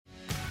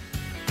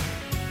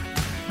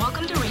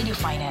Welcome to Radio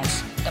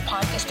Finance, the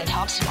podcast that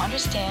helps you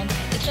understand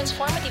the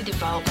transformative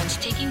developments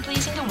taking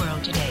place in the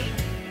world today.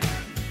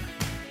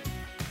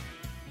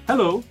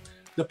 Hello.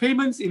 The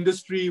payments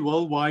industry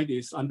worldwide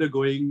is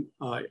undergoing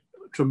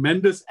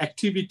tremendous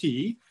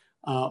activity,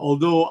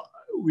 although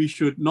we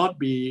should not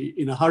be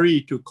in a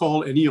hurry to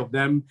call any of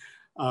them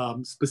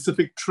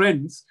specific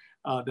trends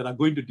that are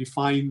going to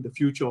define the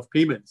future of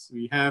payments.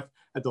 We have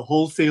at the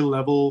wholesale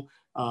level,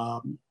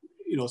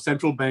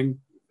 central bank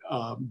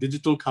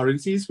digital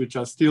currencies, which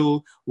are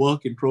still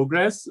work in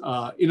progress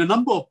in a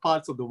number of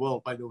parts of the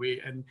world, by the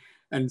way,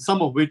 and some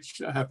of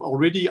which have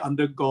already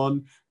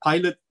undergone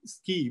pilot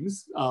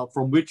schemes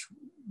from which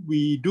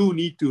we do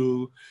need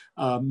to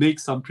make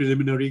some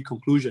preliminary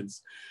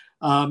conclusions.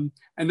 And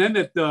then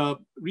at the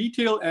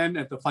retail end,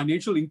 at the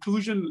financial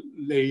inclusion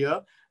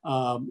layer,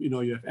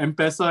 you have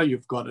M-Pesa,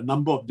 you've got a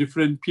number of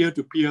different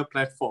peer-to-peer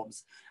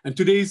platforms. And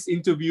today's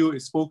interview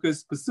is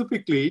focused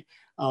specifically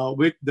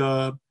with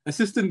the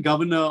Assistant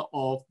Governor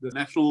of the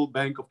National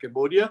Bank of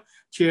Cambodia,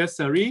 Chair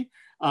Sari,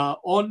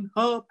 on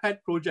her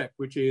pet project,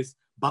 which is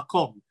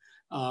Bakong,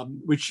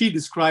 which she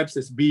describes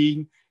as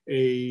being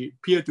a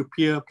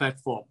peer-to-peer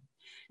platform.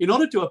 In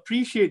order to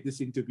appreciate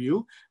this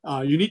interview,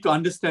 you need to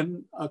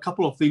understand a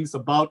couple of things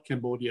about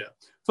Cambodia.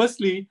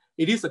 Firstly,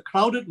 it is a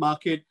crowded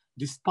market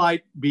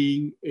despite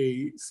being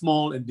a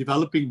small and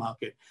developing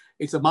market.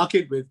 It's a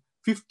market with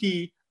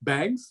 50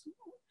 banks.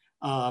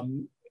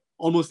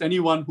 Almost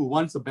anyone who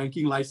wants a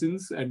banking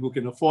license and who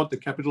can afford the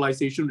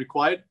capitalization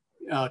required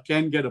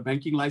can get a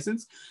banking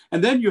license.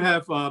 And then you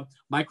have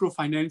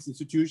microfinance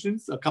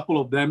institutions, a couple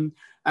of them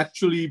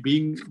actually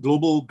being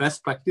global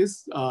best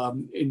practice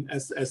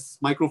as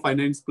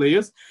microfinance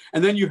players.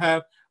 And then you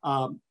have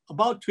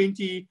about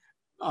 20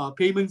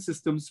 payment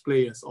systems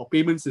players or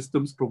payment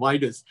systems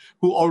providers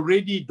who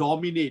already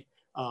dominate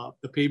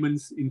the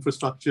payments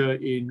infrastructure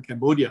in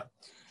Cambodia.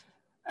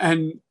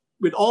 And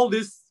with all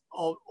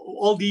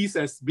these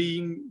as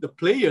being the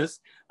players,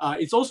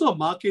 it's also a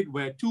market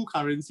where two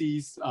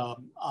currencies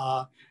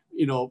are,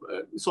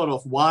 sort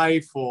of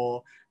vie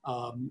for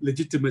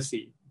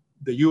legitimacy: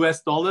 the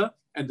US dollar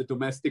and the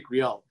domestic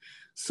real.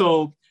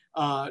 So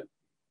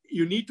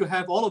you need to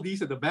have all of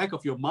these at the back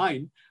of your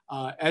mind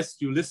as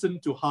you listen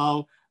to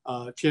how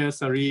Chair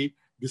Sari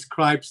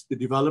describes the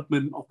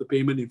development of the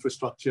payment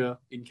infrastructure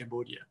in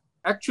Cambodia.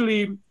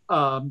 Actually,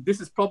 this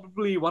is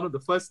probably one of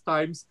the first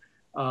times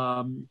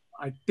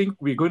I think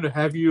we're going to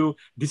have you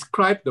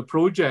describe the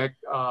project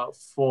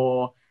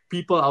for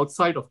people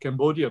outside of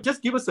Cambodia.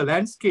 Just give us a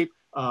landscape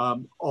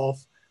of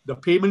the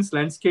payments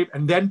landscape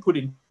and then put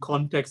in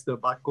context the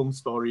Bakong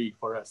story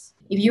for us.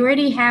 If you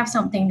already have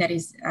something that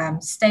is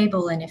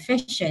stable and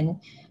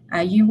efficient,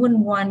 you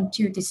wouldn't want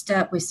to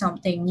disturb with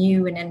something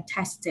new and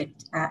untested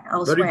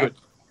elsewhere. Very good.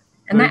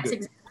 And that's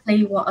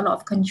exactly what a lot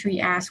of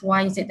countries ask.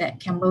 Why is it that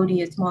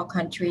Cambodia, a small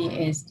country,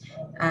 is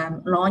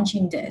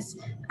launching this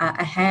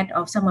ahead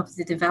of some of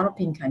the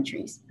developing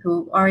countries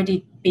who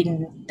already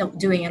been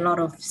doing a lot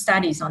of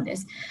studies on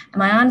this? And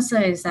my answer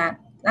is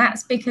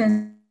that's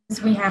because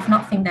we have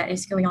nothing that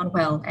is going on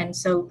well. And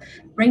so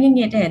bringing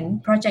it in,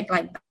 project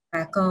like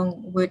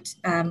Bakong would,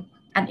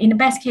 and in the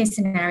best case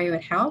scenario,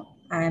 would help.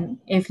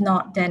 If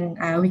not, then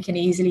we can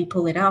easily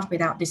pull it off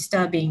without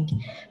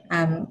disturbing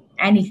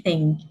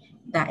anything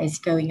that is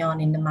going on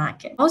in the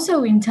market.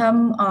 Also, in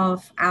terms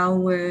of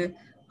our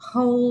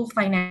whole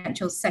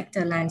financial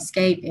sector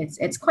landscape,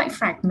 it's quite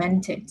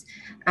fragmented.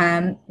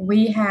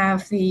 We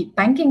have the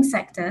banking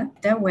sector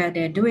there where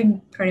they're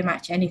doing pretty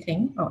much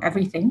anything or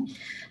everything.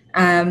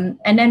 And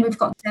then we've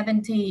got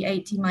 70,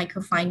 80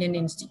 microfinance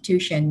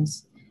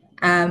institutions.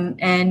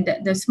 And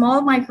the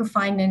small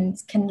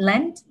microfinance can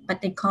lend,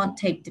 but they can't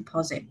take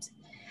deposit.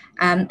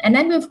 And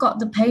then we've got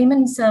the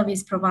payment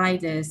service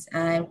providers.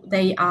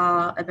 They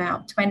are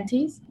about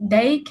 20.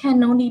 They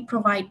can only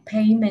provide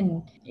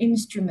payment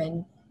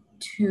instrument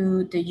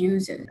to the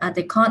user.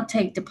 They can't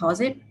take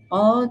deposit.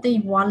 All the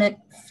wallet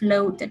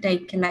float that they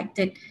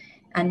collected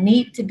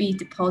need to be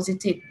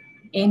deposited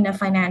in a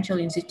financial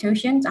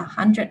institutions,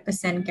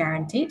 100%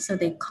 guaranteed. So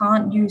they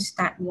can't use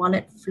that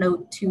wallet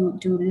float to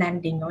do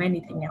lending or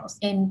anything else.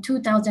 In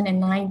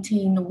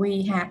 2019,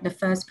 we had the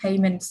first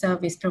payment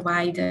service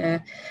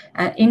provider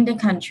in the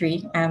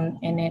country,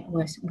 and it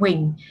was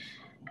Wing.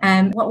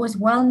 What was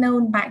well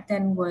known back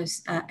then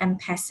was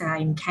M-Pesa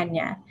in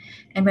Kenya.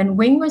 And when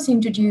Wing was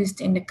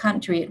introduced in the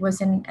country, it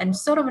was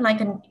sort of like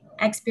an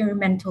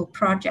experimental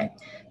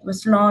project. It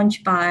was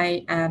launched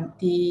by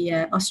the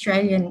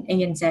Australian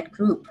ANZ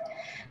Group.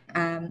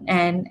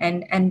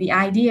 And the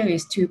idea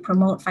is to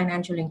promote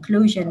financial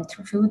inclusion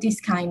through this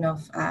kind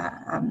of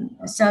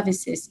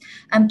services.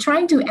 I'm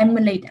trying to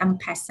emulate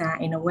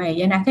M-Pesa in a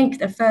way. And I think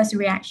the first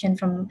reaction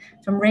from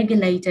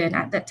regulator, and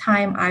at that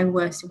time I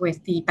was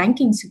with the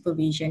banking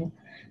supervision,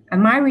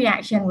 and my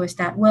reaction was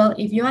that, well,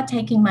 if you are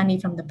taking money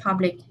from the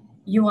public,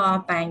 you are a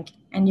bank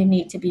and you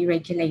need to be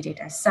regulated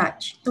as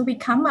such. So we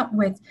come up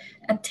with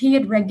a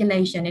tiered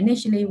regulation.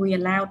 Initially, we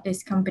allowed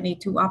this company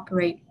to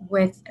operate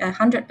with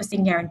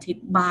 100%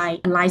 guaranteed by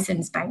a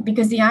licensed bank,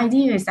 because the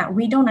idea is that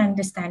we don't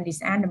understand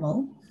this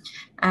animal,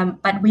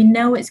 but we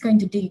know it's going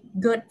to be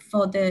good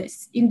for the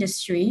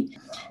industry.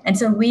 And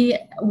so we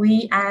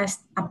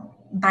asked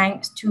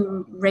banks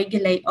to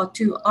regulate, or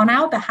to, on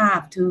our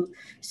behalf, to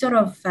sort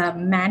of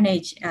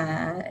manage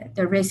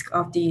the risk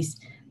of these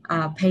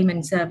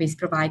payment service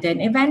provider.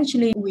 And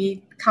eventually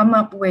we come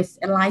up with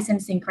a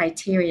licensing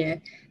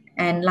criteria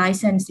and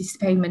license this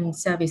payment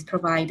service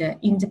provider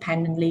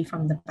independently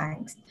from the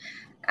banks.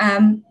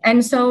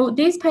 And so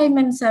these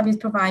payment service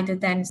provider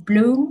then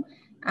bloom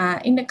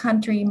in the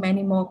country.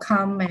 Many more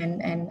come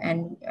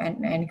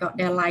and got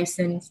their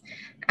license.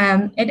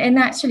 And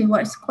actually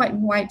was quite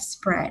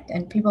widespread,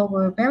 and people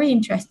were very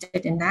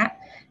interested in that.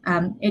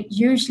 It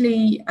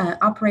usually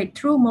operate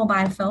through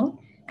mobile phone,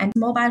 and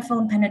mobile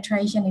phone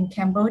penetration in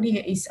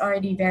Cambodia is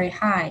already very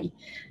high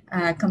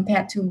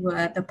compared to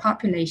the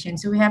population.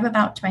 So we have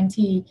about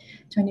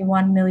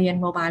 21 million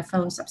mobile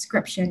phone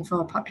subscription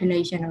for a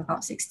population of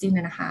about 16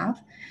 and a half.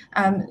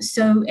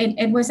 So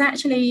it was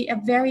actually a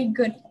very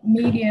good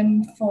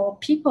medium for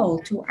people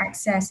to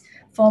access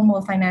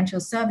formal financial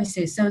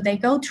services. So they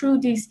go through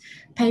this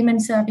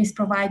payment service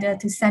provider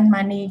to send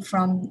money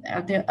from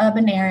the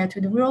urban area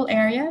to the rural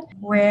area,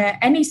 where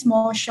any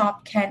small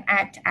shop can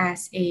act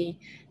as a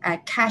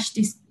cash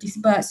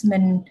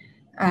disbursement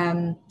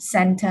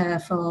center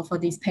for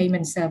this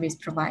payment service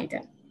provider.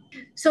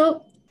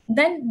 So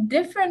then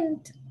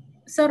different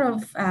sort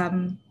of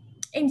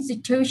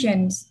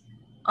institutions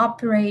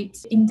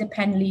operate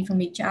independently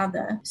from each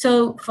other.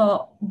 So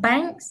for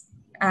banks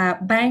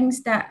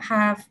that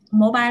have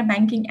mobile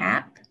banking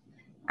app,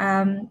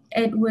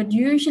 it would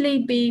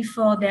usually be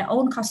for their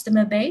own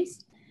customer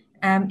base.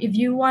 If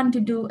you want to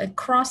do a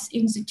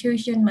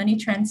cross-institution money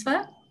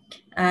transfer,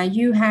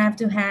 you have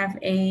to have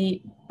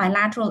a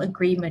bilateral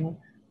agreement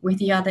with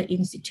the other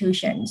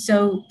institution.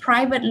 So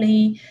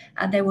privately,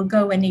 they will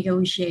go and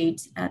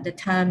negotiate the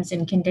terms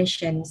and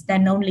conditions.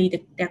 Then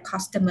only their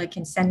customer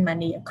can send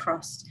money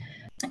across.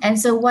 And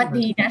so what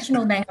the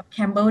National Bank of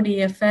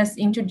Cambodia first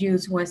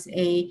introduced was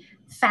a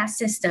FAST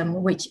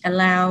system, which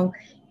allow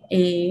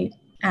a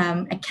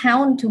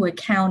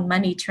account-to-account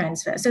money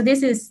transfer. So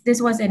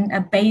this was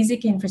a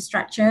basic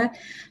infrastructure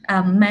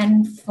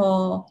meant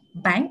for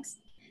banks,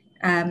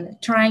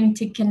 trying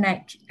to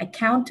connect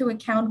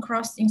account-to-account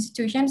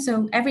cross-institution.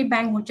 So every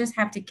bank will just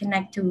have to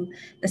connect to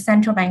the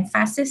central bank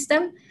FAST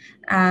system.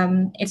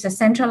 It's a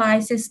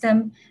centralized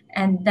system,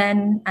 and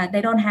then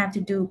they don't have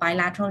to do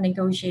bilateral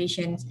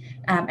negotiations,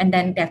 and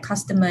then their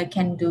customer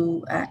can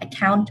do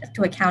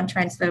account-to-account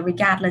transfer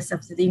regardless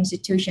of the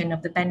institution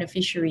of the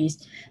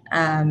beneficiaries,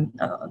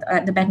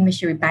 the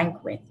beneficiary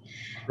bank with.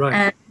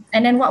 Right.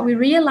 And then what we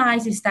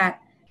realized is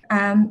that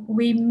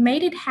we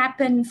made it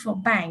happen for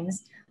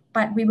banks,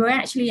 but we were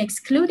actually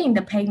excluding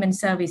the payment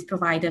service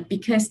provider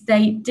because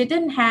they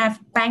didn't have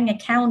bank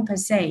account per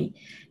se.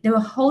 They were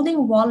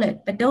holding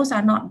wallet, but those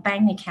are not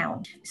bank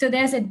account. So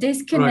there's a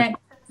disconnect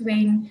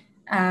between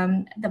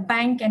the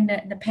bank and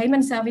the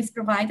payment service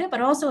provider, but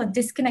also a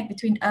disconnect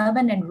between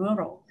urban and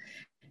rural,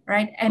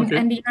 right? And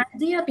the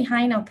idea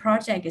behind our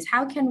project is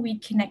how can we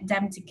connect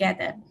them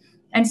together?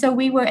 And so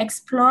we were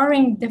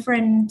exploring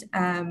different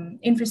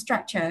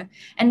infrastructure,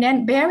 and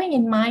then bearing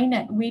in mind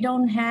that we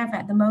don't have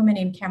at the moment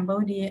in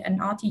Cambodia an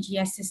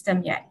RTGS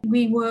system yet.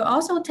 We were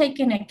also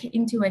taking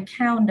into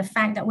account the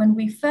fact that when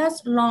we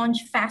first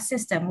launched FAST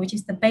system, which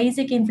is the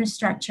basic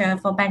infrastructure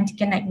for banks to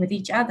connect with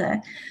each other,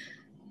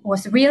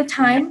 was real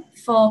time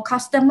for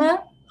customer,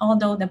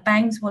 although the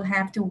banks will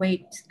have to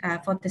wait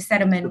for the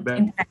settlement,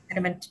 interbank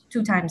settlement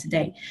 2 times a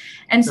day.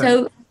 And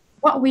so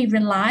what we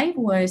realized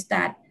was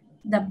that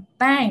the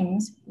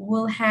banks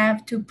will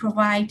have to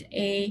provide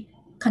a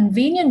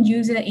convenient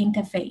user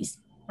interface,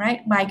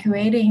 right? By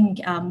creating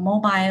a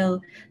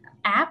mobile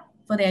app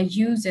for their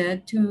user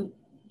to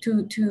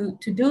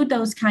do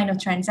those kind of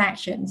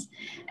transactions.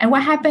 And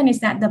what happened is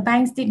that the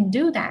banks didn't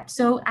do that.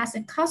 So as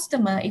a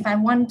customer, if I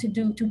want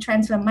to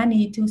transfer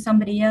money to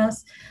somebody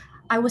else,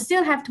 I would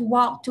still have to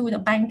walk to the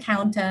bank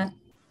counter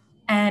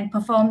and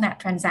perform that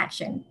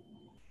transaction.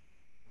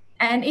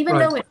 And even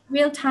though it's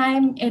real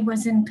time, it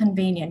wasn't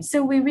convenient.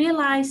 So we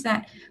realized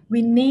that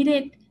we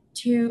needed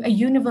a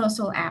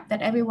universal app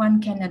that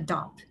everyone can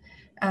adopt,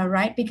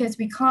 right? Because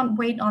we can't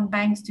wait on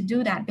banks to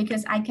do that,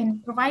 because I can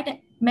provide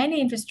many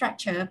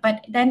infrastructure,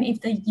 but then if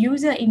the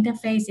user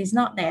interface is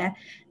not there,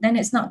 then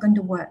it's not going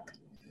to work.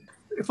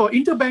 For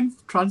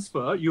interbank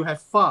transfer, you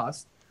have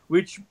FAST,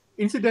 which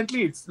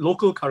incidentally, it's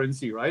local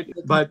currency, right?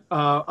 But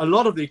a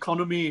lot of the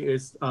economy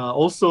is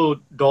also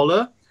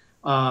dollar.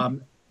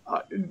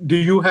 Do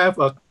you have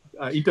an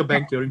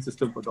interbank clearing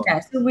system for dollars? Yeah,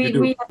 so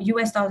we have a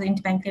US dollar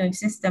interbank clearing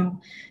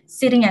system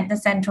sitting at the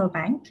central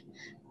bank.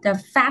 The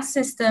FAST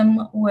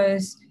system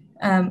was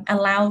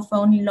allowed for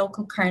only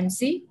local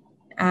currency.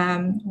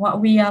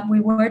 What we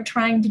were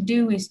trying to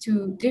do is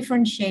to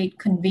differentiate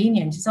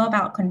convenience. It's all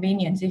about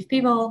convenience. If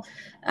people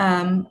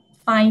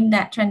find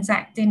that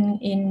transacting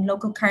in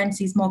local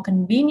currency is more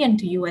convenient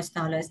to US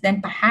dollars, then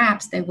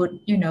perhaps they would,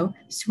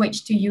 switch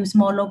to use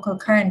more local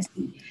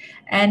currency.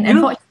 And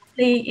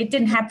unfortunately, it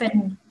didn't happen.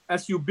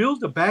 As you build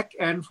the back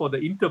end for the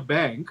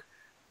interbank,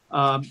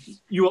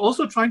 you are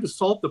also trying to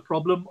solve the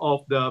problem of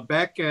the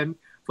back end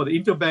for the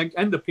interbank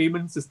and the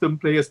payment system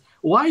players.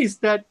 Why is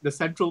that the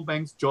central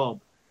bank's job?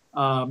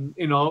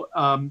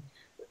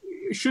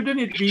 Shouldn't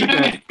it be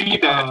that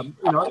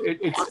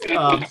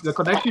the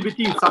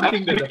connectivity is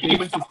something that the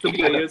payment system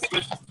players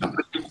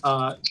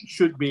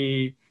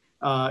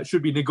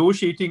should be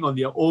negotiating on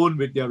their own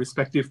with their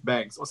respective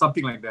banks or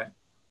something like that?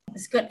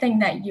 It's a good thing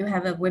that you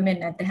have a woman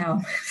at the helm.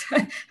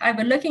 I've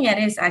been looking at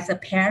it as a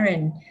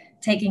parent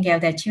taking care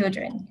of their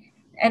children.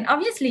 And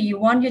obviously, you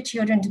want your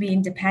children to be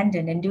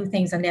independent and do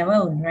things on their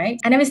own, right?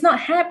 And if it's not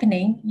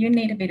happening, you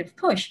need a bit of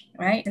push,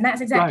 right? And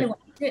that's exactly what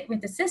we did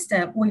with the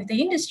system, with the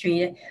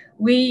industry.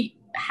 We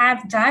have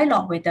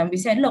dialogue with them. We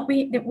said, look,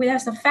 we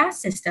have a fast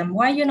system.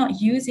 Why are you not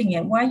using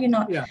it? Why are you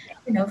not,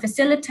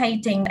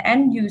 facilitating the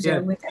end user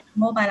with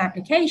mobile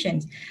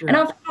applications? Yeah. And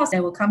of course,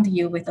 they will come to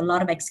you with a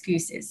lot of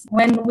excuses.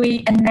 When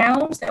we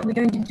announced that we're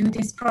going to do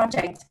this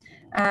project,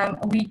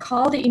 we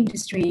called the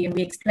industry and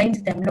we explained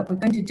to them, look,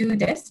 we're going to do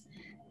this.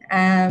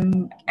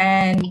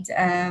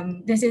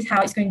 This is how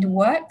it's going to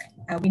work.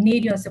 We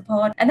need your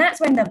support. And that's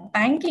when the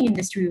banking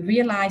industry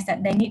realized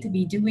that they need to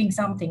be doing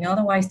something.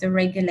 Otherwise, the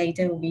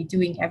regulator will be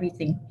doing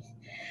everything.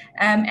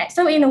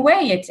 So in a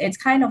way, it's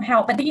kind of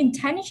help. But the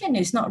intention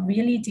is not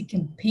really to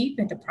compete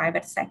with the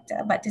private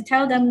sector, but to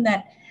tell them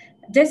that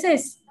this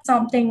is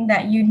something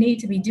that you need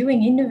to be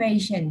doing,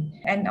 innovation,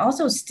 and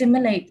also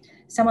stimulate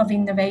some of the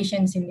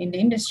innovations in the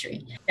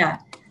industry. Yeah.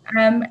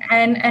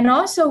 And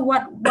also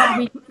what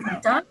we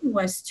have done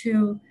was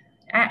to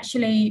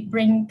actually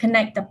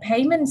connect the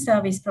payment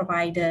service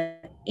provider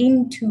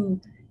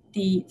into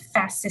the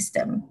FAST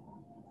system.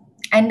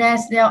 And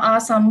there are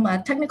some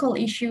technical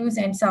issues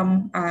and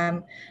some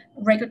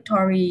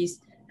regulatory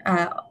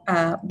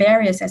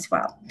barriers as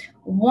well.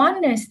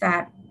 One is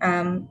that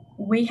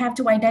we have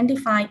to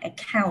identify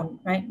account,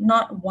 right,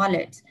 not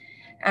wallet.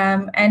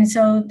 And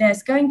so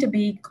there's going to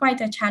be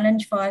quite a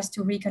challenge for us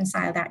to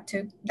reconcile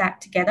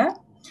that together.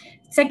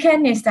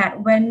 Second is that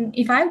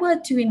if I were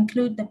to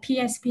include the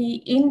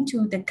PSP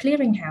into the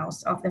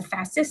clearinghouse of the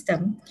FAST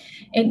system,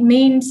 it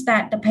means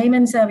that the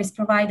payment service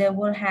provider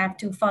will have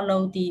to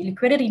follow the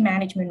liquidity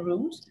management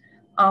rules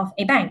of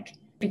a bank.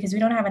 Because we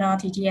don't have an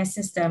RTGS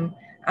system,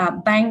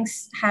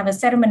 banks have a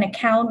settlement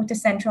account with the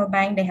central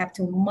bank. They have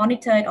to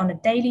monitor it on a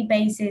daily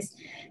basis.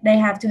 They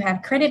have to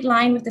have credit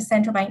line with the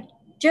central bank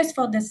just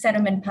for the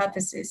settlement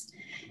purposes.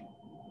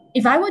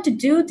 If I were to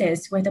do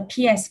this with a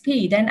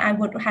PSP, then I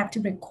would have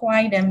to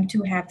require them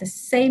to have the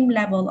same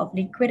level of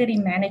liquidity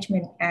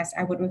management as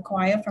I would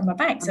require from a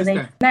bank. So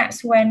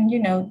that's when,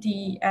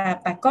 the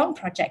Bakong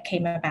project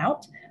came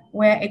about,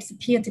 where it's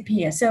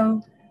peer-to-peer.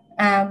 So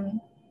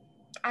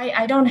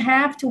I don't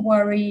have to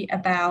worry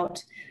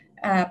about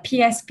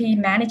PSP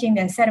managing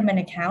their settlement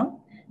account.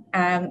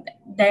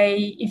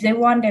 If they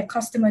want their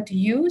customer to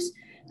use,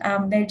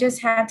 they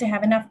just have to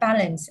have enough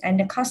balance. And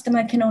the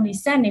customer can only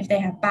send if they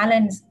have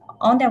balance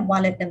on their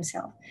wallet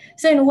themselves.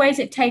 So in ways,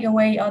 it takes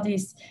away all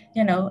these,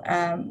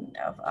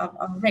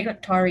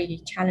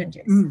 regulatory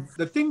challenges.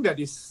 The thing that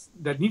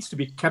needs to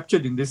be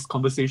captured in this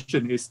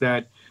conversation is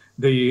that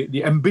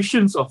the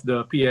ambitions of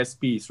the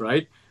PSPs,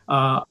 right?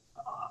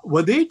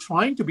 Were they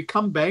trying to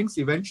become banks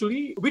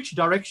eventually? Which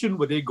direction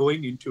were they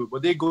going into? Were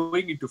they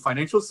going into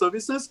financial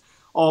services,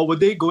 or were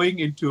they going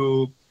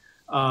into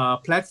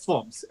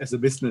platforms as a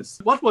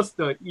business? What was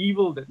the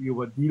evil that you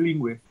were dealing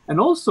with? And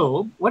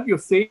also, what you're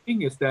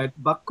saying is that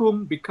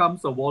Bakong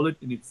becomes a wallet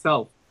in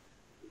itself.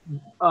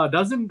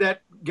 Doesn't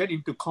that get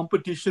into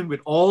competition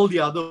with all the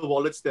other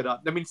wallets that are?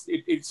 That means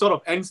it sort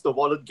of ends the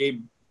wallet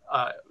game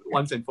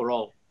once and for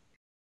all.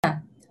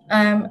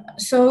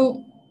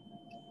 So,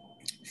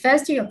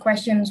 first to your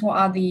questions, what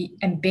are the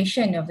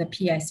ambition of the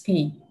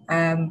PSP?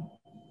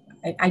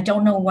 I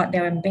don't know what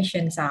their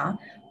ambitions are,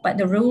 but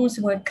the rules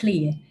were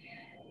clear.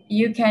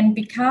 You can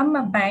become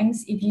a bank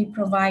if you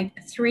provide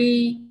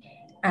 3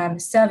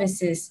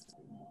 services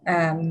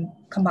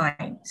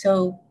combined.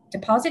 So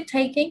deposit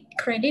taking,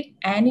 credit,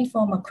 any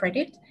form of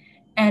credit,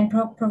 and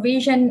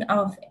provision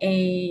of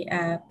a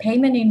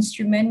payment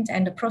instrument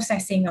and the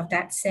processing of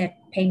that said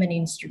payment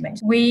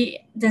instrument.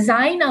 We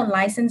design our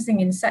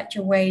licensing in such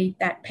a way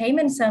that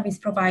payment service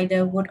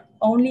provider would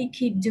only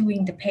keep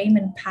doing the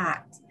payment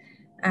part.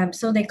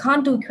 So they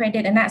can't do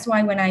credit. And that's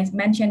why when I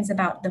mentioned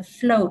about the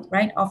float,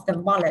 right, of the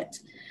wallet,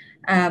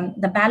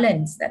 the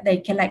balance that they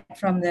collect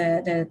from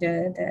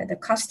the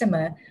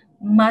customer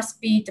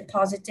must be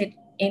deposited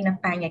in a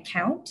bank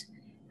account,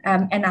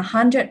 and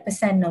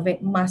 100% of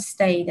it must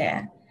stay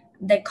there.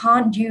 They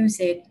can't use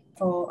it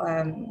for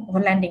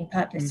lending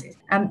purposes.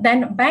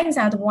 Then banks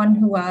are the ones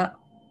who are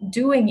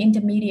doing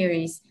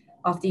intermediaries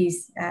of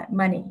these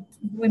money.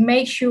 We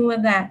make sure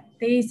that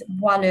these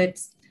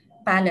wallets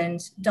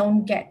balance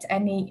don't get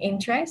any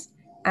interest.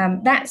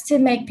 That's to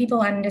make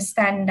people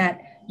understand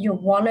that your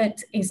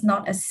wallet is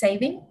not a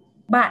saving,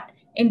 but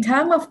in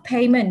terms of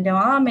payment,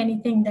 there are many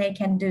things they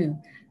can do.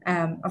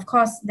 Of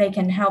course, they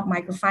can help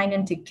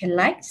microfinance to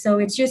collect. So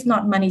it's just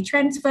not money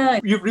transfer.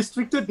 You've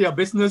restricted their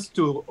business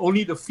to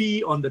only the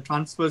fee on the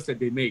transfers that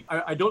they make.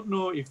 I don't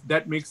know if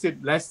that makes it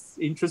less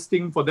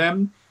interesting for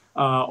them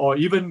or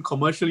even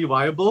commercially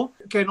viable.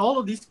 Can all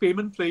of these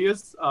payment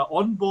players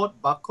onboard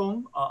Bakong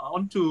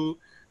onto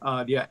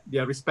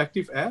their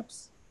respective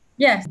apps?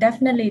 Yes,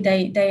 definitely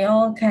they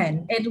all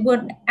can. It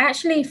would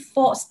actually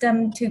force them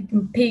to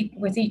compete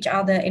with each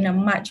other in a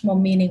much more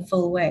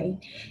meaningful way.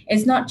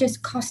 It's not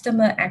just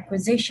customer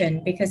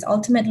acquisition, because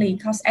ultimately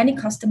any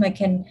customer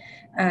can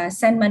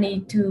send money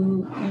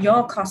to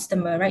your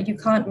customer, right? You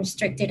can't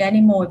restrict it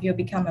anymore if you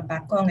become a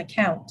Bakong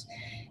account.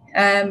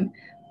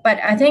 But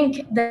I think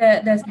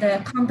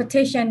the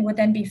competition would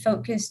then be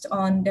focused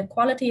on the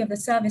quality of the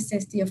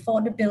services, the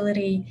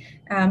affordability,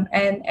 and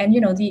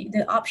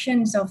the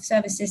options of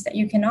services that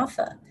you can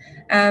offer.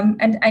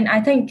 And I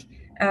think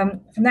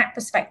from that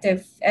perspective,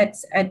 it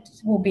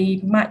will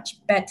be much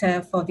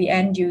better for the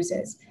end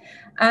users.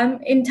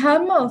 In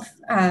terms of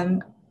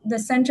the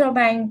central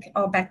bank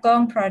or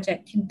Bakong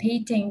project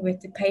competing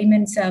with the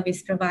payment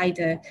service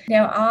provider,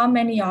 there are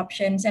many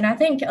options. And I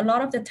think a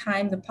lot of the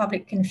time the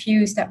public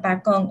confuse that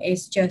Bakong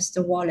is just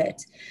a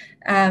wallet.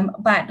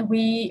 But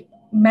we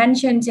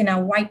mentioned in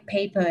our white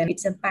paper,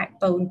 it's a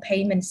backbone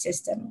payment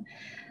system.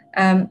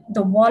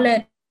 The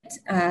wallet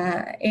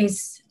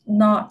is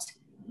not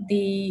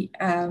the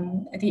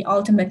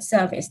ultimate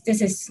service.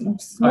 This is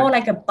more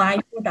like a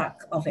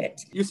byproduct of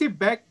it. You say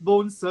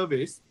backbone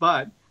service,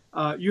 but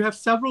you have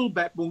several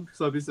backbone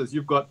services.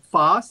 You've got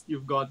FAST,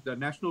 you've got the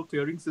National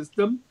Clearing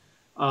System,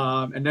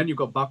 and then you've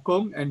got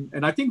Bakong.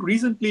 And I think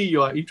recently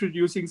you are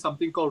introducing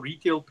something called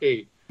Retail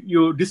Pay.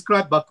 You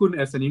describe Bakun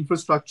as an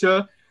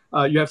infrastructure.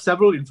 You have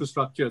several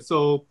infrastructures.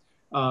 So,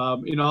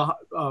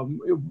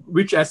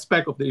 which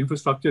aspect of the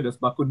infrastructure does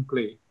Bakun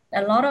play?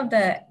 A lot of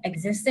the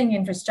existing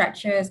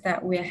infrastructures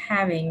that we're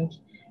having,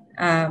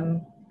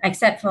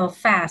 except for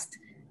FAST,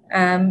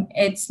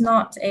 it's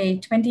not a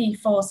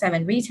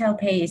 24/7. Retail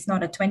Pay is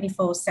not a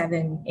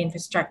 24/7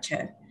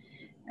 infrastructure.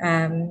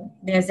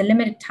 There's a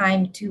limited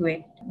time to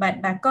it,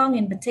 but Bakong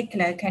in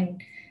particular can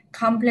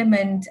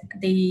complement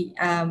the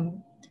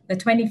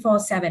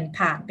 24/7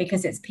 part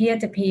because it's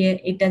peer-to-peer.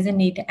 It doesn't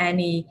need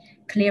any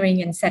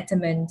clearing and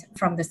settlement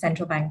from the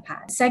central bank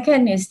part.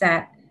 Second is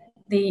that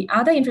the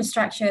other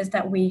infrastructures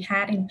that we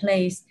had in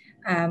place,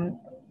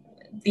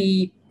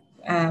 the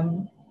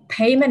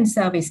payment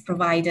service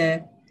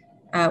provider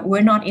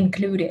were not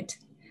included.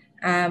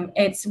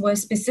 It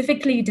was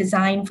specifically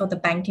designed for the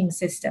banking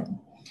system.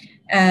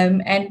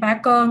 And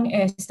Bakong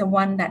is the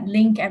one that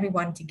link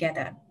everyone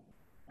together.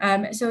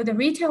 So the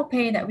Retail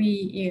Pay that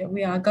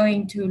we are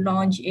going to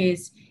launch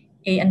is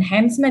an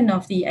enhancement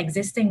of the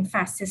existing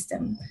FAST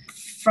system.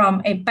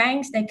 From a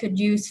bank, they could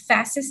use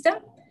FAST system,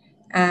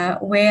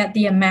 where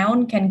the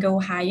amount can go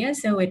higher.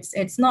 So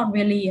it's not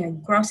really a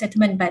gross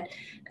settlement, but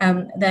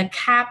the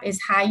cap is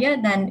higher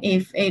than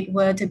if it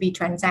were to be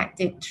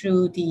transacted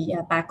through the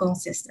Bakong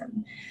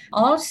system.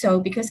 Also,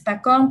 because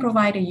Bakong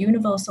provide a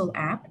universal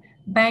app,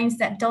 banks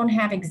that don't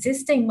have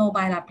existing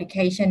mobile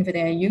application for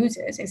their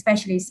users,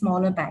 especially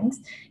smaller banks,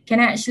 can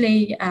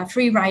actually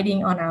free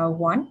riding on our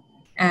one.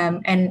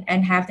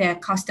 And have their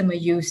customer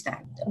use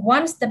that.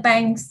 Once the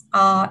banks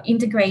are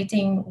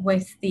integrating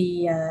with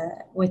the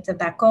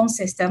Bakong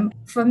system,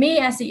 for me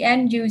as the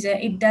end user,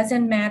 it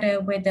doesn't matter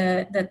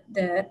whether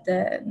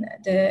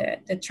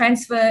the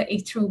transfer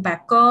is through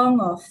Bakong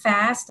or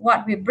FAST.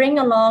 What we bring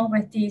along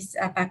with this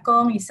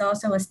Bakong is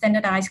also a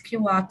standardized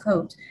QR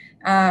code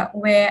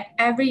where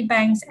every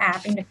bank's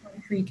app in the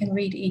country can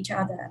read each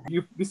other.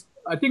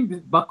 I think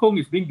this Bakong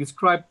is being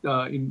described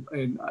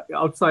in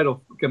outside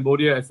of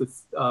Cambodia as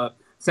a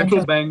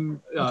central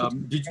bank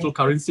digital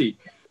currency.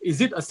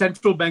 Is it a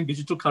central bank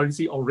digital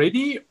currency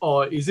already,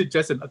 or is it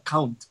just an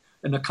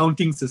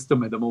accounting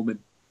system at the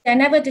moment? I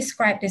never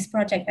described this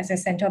project as a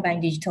central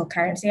bank digital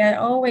currency. I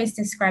always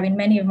describe in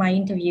many of my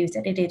interviews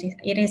that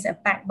it is a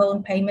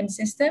backbone payment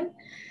system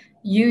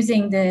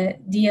using the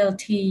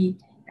DLT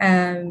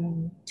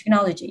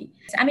technology.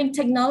 I mean,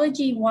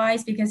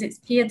 technology-wise, because it's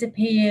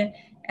peer-to-peer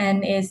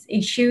and is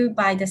issued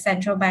by the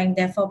central bank,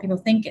 therefore people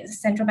think it's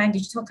a central bank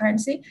digital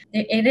currency.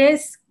 It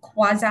is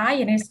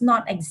quasi, and it's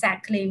not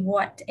exactly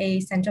what a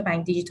central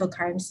bank digital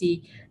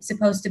currency is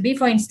supposed to be.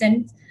 For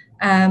instance,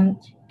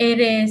 it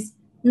is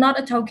not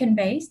a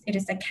token-based, it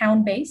is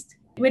account-based.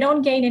 We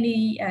don't gain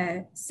any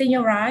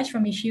seigniorage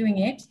from issuing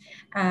it.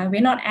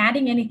 We're not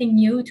adding anything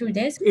new to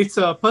this. It's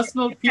a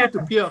personal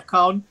peer-to-peer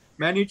account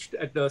managed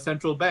at the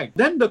central bank.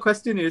 Then the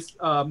question is,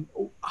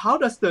 how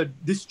does the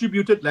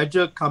distributed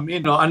ledger come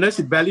in? Unless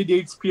it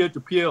validates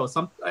peer-to-peer or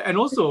something. And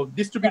also,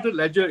 distributed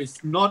ledger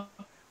is not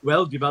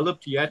well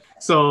developed yet.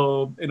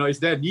 So, is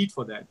there a need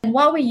for that? And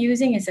what we're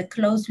using is a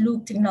closed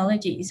loop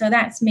technology. So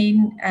that's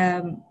mean,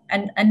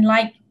 and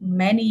unlike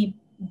many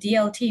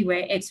DLT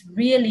where it's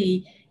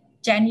really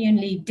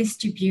genuinely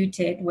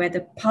distributed, where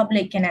the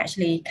public can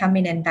actually come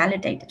in and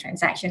validate the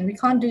transaction, we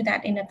can't do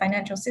that in a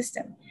financial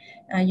system.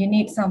 You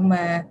need some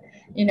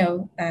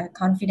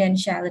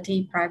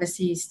confidentiality,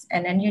 privacy,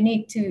 and then you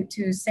need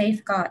to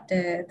safeguard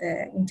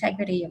the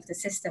integrity of the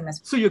system as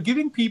well. So you're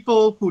giving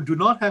people who do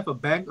not have a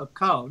bank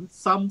account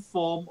some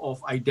form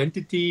of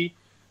identity,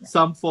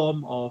 some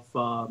form of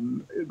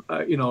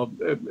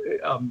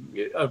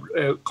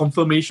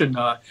confirmation,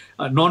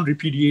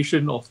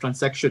 non-repudiation of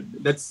transaction.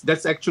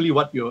 That's actually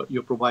what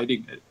you're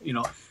providing.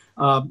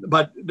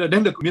 But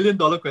then the $1 million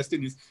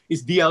question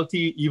is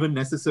DLT even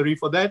necessary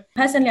for that?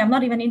 Personally, I'm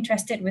not even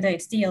interested whether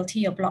it's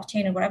DLT or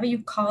blockchain or whatever you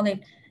call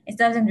it. It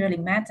doesn't really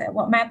matter.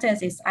 What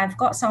matters is I've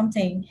got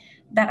something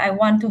that I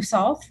want to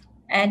solve,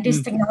 and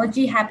this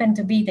technology happened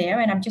to be there,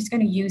 and I'm just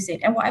going to use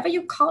it. And whatever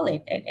you call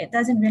it, it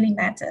doesn't really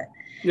matter.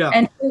 Yeah.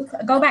 And to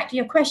go back to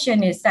your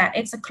question, is that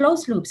it's a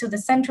closed loop. So the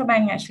central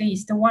bank actually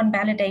is the one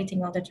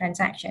validating all the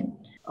transaction.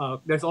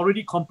 There's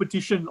already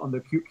competition on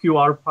the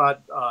QR part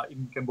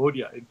in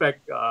Cambodia. In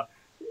fact,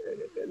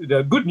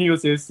 the good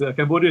news is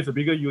Cambodia is a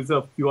bigger user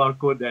of QR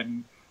code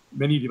than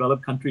many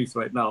developed countries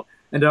right now.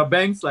 And there are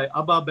banks like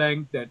Aba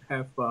Bank that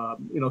have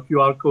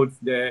QR codes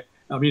there.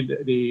 I mean,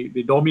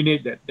 they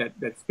dominate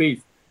that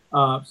space.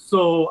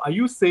 So are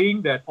you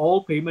saying that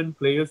all payment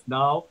players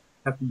now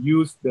have to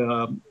use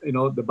the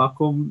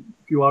Bakong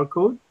QR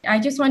code? I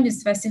just want to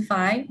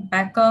specify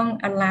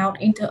Bakong allowed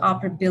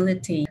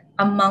interoperability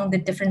among the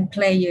different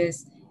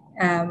players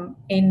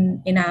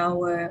in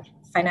our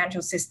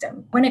financial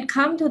system. When it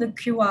comes to the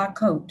QR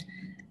code,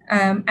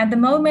 at the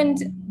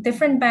moment,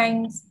 different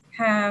banks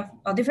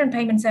or different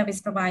payment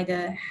service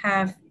provider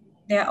have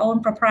their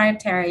own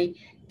proprietary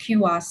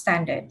QR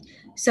standard.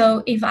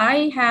 So if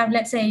I have,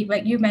 let's say,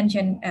 like you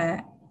mentioned,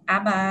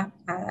 Aba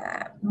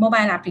mobile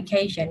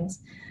applications,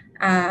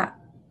 I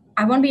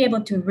won't be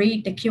able to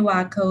read the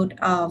QR code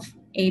of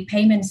a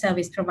payment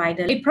service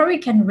provider. It probably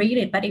can read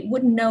it, but it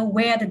wouldn't know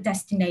where the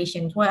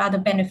destinations, where are the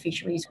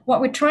beneficiaries.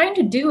 What we're trying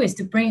to do is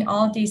to bring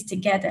all these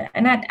together.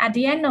 And at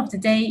the end of the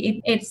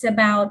day, it's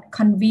about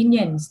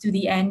convenience to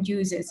the end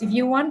users. If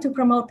you want to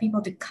promote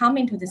people to come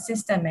into the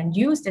system and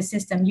use the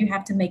system, you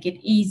have to make it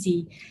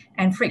easy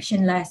and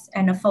frictionless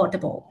and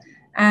affordable.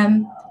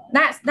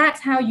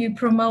 That's how you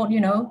promote,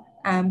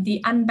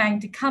 the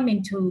unbanked to come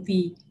into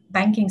the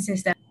banking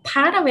system.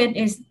 Part of it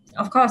is,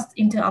 of course,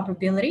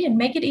 interoperability and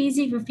make it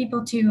easy for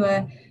people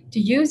to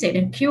use it.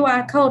 And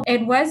QR code,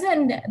 it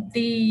wasn't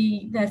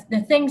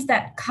the things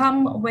that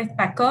come with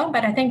Bakong,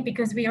 but I think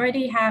because we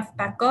already have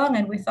Bakong,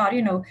 and we thought,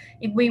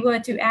 if we were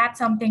to add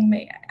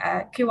something,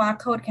 QR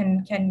code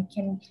can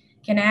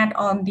add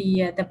on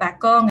the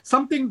Bakong.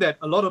 Something that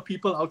a lot of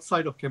people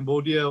outside of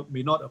Cambodia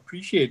may not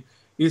appreciate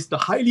is the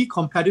highly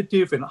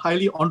competitive and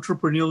highly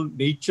entrepreneurial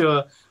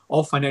nature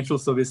of financial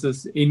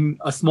services in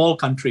a small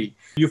country.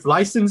 You've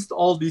licensed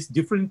all these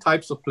different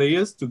types of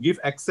players to give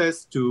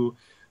access to,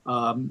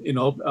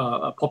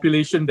 a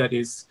population that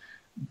is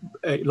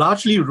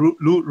largely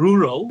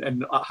rural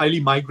and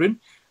highly migrant.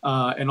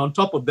 And on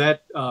top of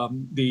that,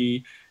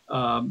 the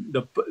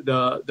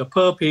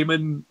per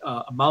payment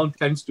amount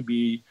tends to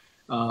be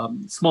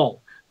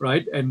small,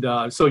 right? And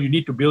so you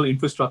need to build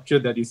infrastructure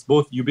that is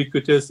both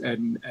ubiquitous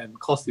and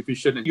cost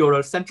efficient. And you're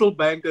a central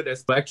banker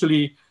that's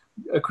actually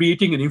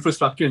creating an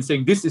infrastructure and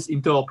saying, this is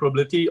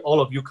interoperability,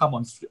 all of you come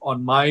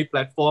on my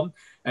platform,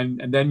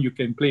 and then you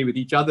can play with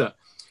each other.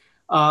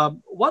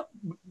 What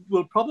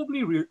will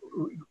probably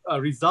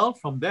result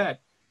from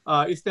that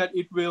is that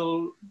it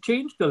will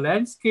change the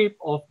landscape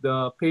of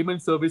the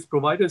payment service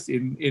providers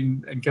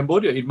in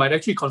Cambodia. It might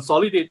actually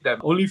consolidate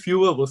them. Only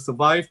fewer will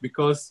survive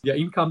because their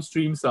income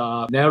streams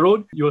are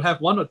narrowed. You'll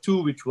have one or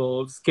two which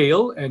will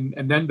scale,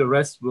 and then the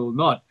rest will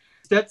not.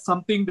 That's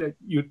something that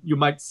you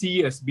might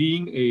see as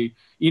being a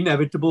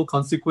inevitable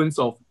consequence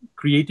of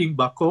creating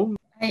Bakong?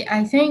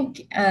 I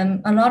think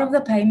a lot of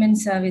the payment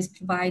service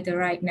provider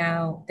right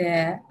now,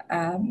 they're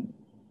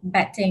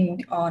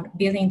betting on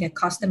building their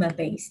customer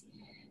base.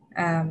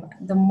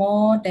 The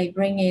more they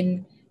bring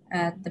in,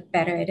 the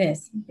better it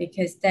is,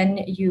 because then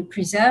you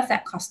preserve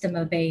that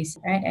customer base,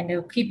 right? And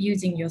they'll keep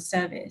using your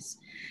service,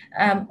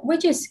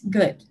 which is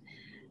good.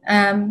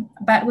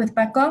 But with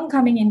Bakong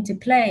coming into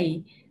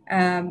play,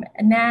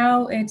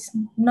 now it's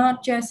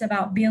not just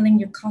about building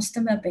your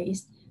customer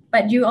base,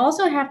 but you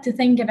also have to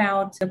think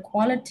about the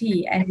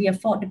quality and the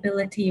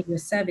affordability of your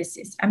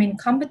services. I mean,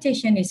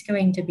 competition is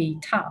going to be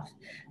tough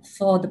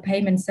for the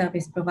payment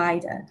service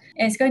provider.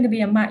 It's going to be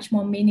a much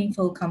more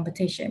meaningful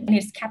competition. And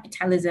it's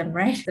capitalism,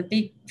 right? The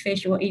big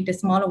fish will eat the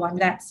smaller one.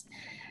 That's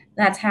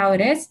how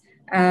it is.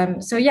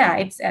 So yeah,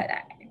 it's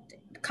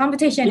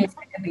competition is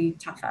going to be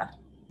tougher.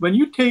 When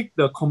you take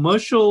the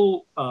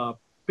commercial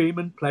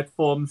payment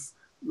platforms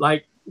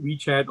like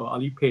WeChat or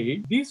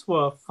Alipay, these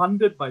were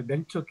funded by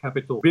venture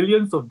capital,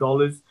 billions of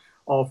dollars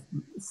of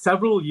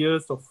several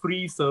years of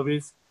free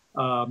service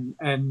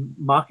and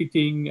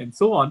marketing and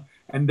so on,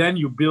 and then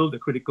you build a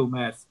critical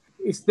mass.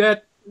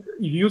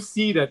 You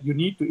see that you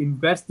need to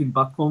invest in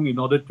Bakong in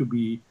order to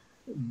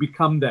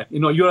become that?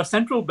 You're a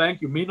central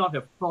bank, you may not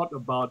have thought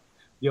about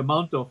the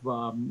amount of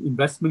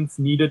investments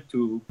needed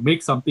to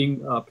make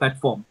something a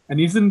platform. And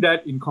isn't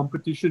that in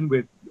competition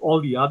with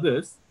all the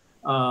others?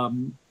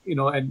 And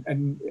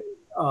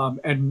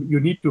and you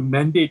need to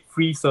mandate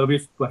free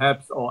service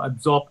perhaps or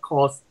absorb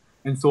costs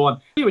and so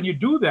on. When you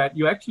do that,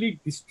 you're actually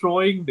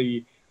destroying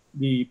the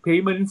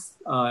payments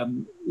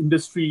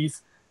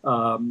industry's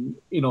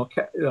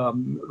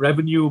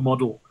revenue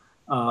model.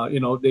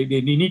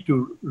 They need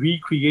to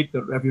recreate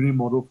the revenue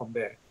model from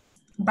there.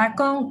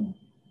 Bakong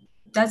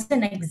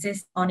doesn't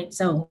exist on its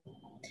own.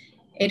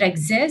 It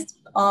exists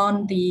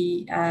on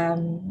the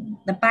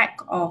back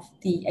of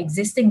the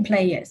existing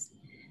players,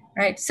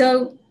 right?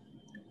 So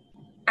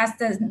as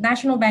the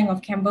National Bank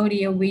of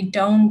Cambodia, we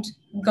don't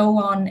go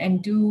on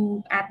and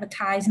do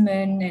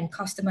advertisement and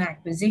customer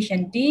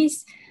acquisition.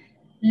 These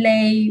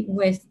lay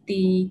with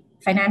the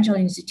financial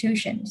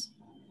institutions,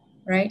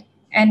 right?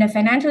 And the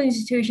financial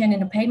institution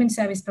and the payment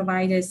service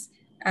providers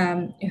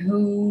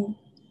who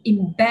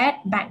embed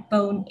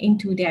Backbone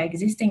into their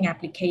existing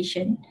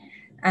application.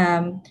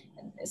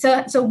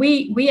 So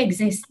we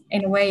exist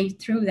in a way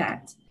through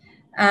that.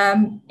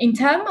 In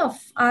terms of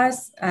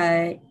us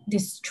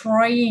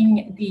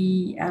destroying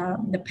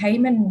the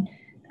payment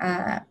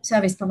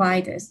service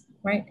providers,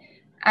 right?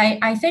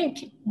 I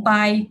think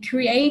by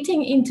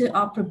creating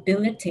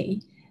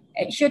interoperability,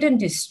 it shouldn't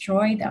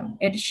destroy them.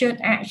 It should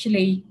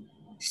actually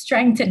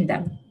strengthen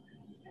them,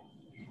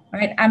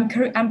 right?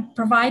 I'm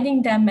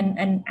providing them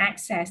an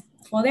access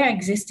for their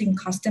existing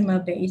customer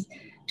base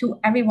to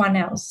everyone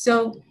else.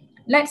 So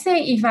let's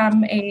say if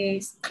I'm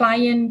a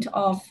client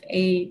of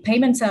a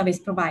payment service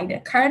provider,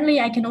 currently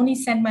I can only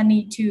send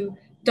money to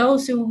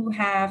those who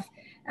have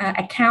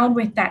account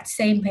with that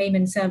same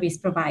payment service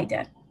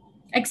provider.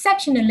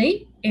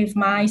 Exceptionally, if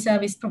my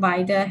service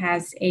provider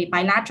has a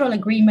bilateral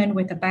agreement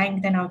with a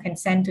bank, then I can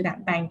send to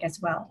that bank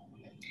as well.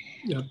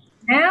 Yeah.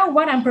 Now,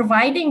 what I'm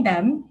providing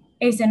them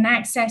is an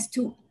access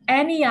to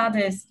any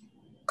other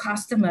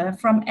customer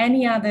from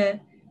any other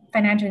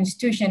financial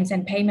institutions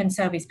and payment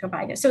service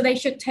providers. So they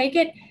should take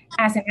it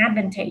as an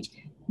advantage.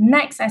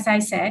 Next, as I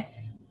said,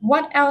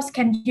 what else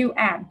can you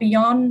add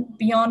beyond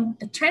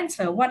the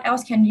transfer? What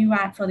else can you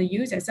add for the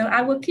user? So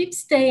I will keep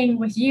staying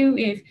with you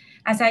if,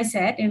 as I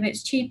said, if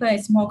it's cheaper,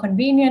 it's more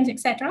convenient,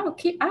 etc.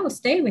 I will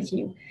stay with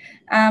you.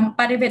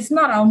 But if it's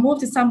not, I'll move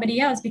to somebody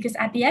else, because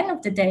at the end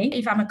of the day,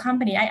 if I'm a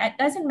company, it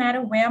doesn't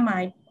matter where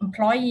my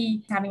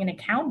employee is having an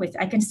account with.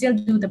 I can still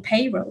do the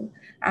payroll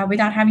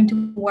without having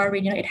to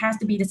worry. It has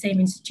to be the same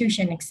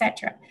institution,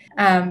 etc.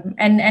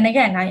 And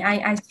again,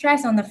 I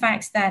stress on the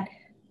facts that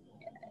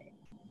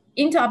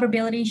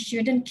interoperability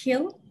shouldn't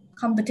kill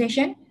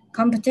competition.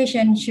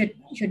 Competition should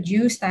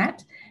use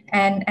that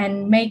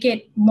and make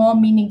it more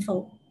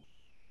meaningful.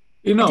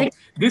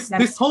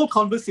 This whole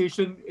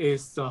conversation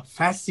is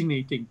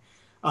fascinating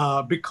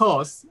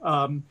because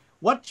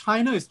what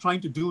China is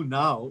trying to do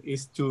now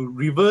is to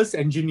reverse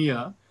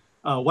engineer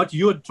what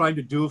you're trying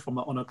to do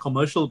on a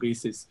commercial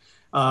basis.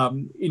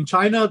 In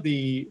China,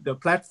 the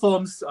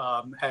platforms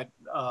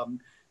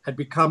had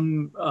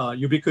become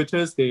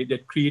ubiquitous. They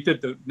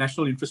created the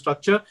national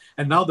infrastructure,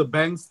 and now the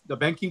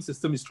banking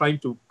system is trying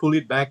to pull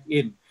it back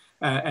in.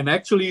 And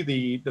actually,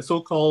 the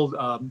so-called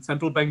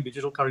central bank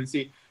digital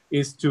currency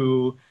is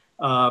to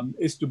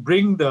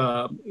bring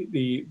the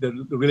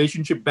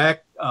relationship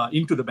back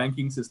into the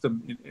banking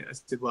system,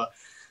 as it were.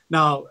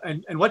 Now,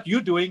 and what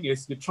you're doing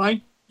is you're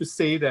trying to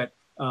say that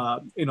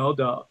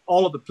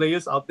all of the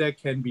players out there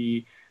can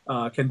be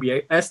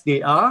as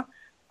they are.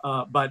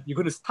 But you're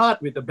going to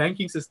start with the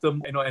banking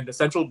system, and the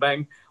central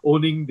bank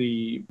owning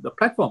the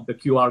platform, the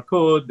QR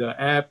code, the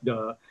app,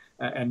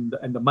 and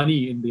the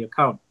money in the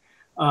account.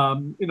 I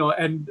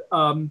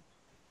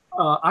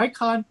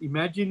can't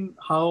imagine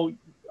how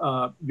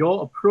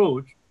your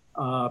approach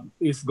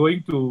is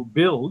going to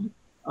build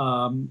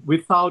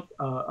without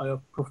a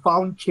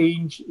profound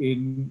change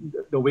in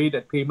the way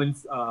that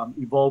payments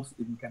evolves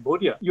in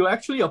Cambodia. You're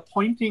actually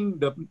appointing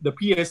the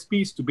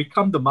PSPs to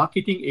become the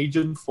marketing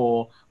agent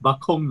for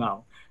Bakong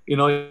now. In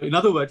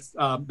other words,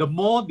 the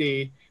more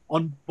they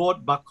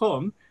onboard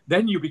Bakong,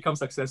 then you become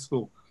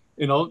successful.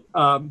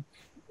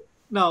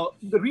 Now,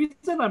 the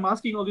reason I'm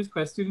asking all these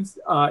questions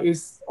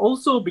is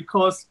also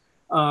because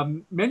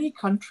many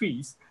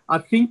countries are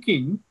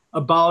thinking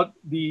about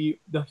the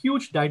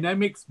huge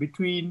dynamics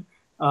between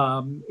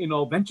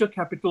venture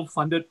capital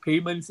funded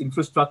payments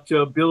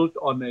infrastructure built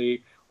on a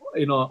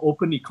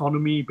open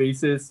economy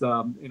basis,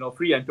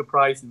 free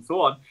enterprise and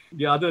so on.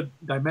 The other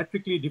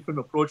diametrically different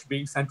approach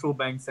being central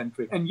bank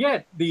centric. And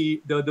yet the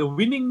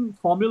winning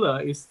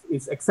formula is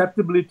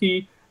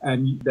acceptability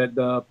and that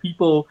the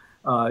people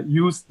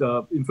use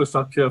the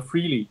infrastructure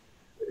freely.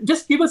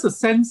 Just give us a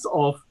sense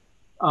of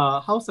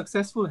how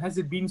successful has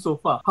it been so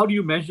far? How do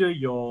you measure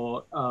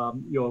your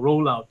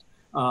rollout?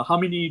 How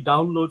many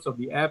downloads of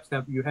the apps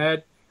have you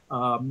had?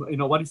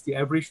 What is the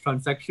average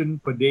transaction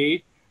per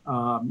day?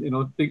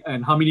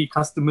 And how many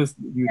customers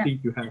do you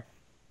think you have?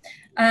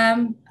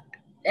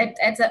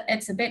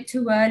 It's a bit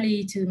too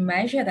early to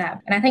measure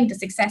that. And I think the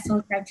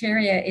successful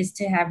criteria is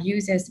to have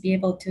users be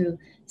able to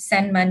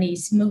send money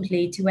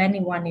smoothly to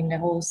anyone in the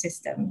whole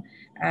system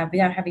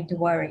without having to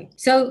worry.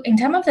 So in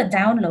terms of the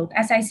download,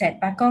 as I said,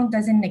 Bakong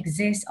doesn't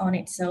exist on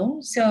its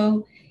own.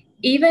 So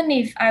even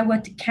if I were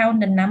to count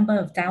the number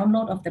of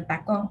download of the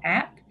Bakong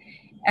app,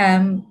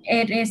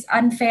 it is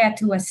unfair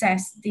to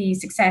assess the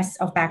success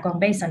of Bakong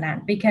based on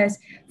that, because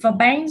for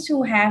banks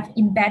who have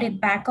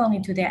embedded Bakong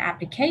into their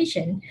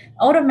application,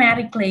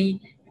 automatically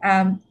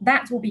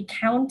that will be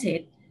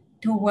counted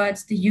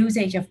towards the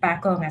usage of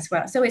Bakong as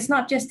well. So it's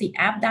not just the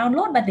app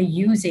download, but the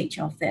usage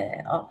of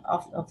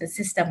the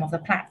system, of the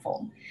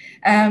platform.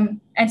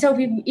 And so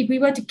if we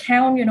were to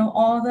count,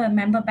 all the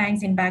member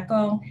banks in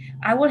Bakong,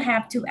 I will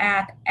have to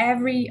add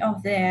every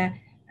of their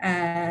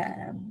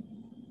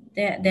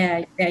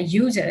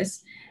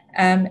users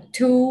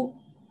to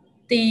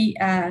the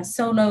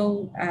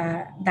solo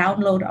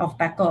download of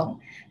Bakong.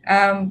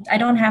 I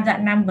don't have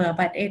that number,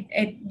 but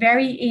it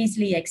very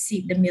easily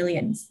exceeds the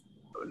millions.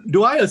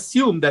 Do I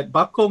assume that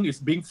Bakong is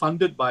being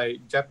funded by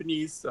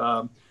Japanese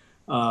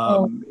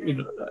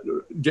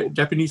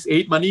Japanese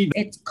aid money?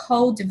 It's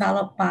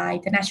co-developed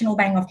by the National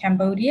Bank of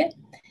Cambodia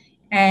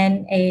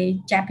and a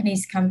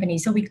Japanese company.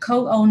 So we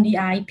co-own the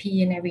IP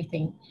and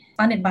everything,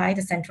 funded by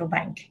the central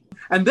bank.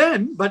 And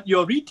then, but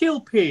your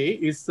retail pay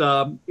is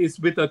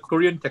with a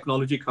Korean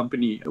technology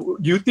company.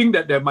 Do you think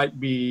that there might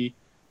be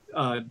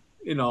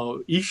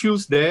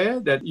issues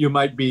there, that you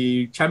might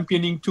be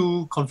championing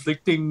two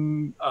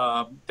conflicting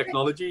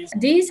technologies?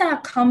 These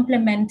are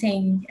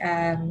complementing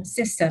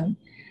systems.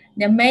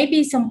 There may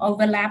be some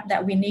overlap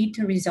that we need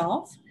to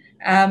resolve,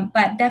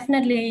 but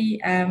definitely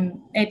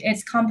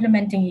it's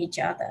complementing each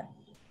other.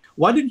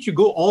 Why didn't you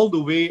go all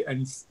the way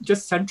and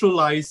just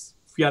centralize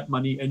fiat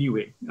money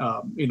anyway,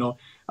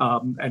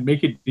 and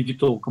make it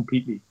digital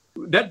completely?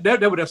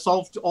 That would have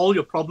solved all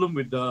your problem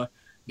with the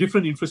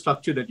different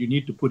infrastructure that you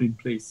need to put in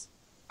place.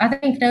 I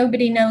think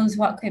nobody knows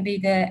what could be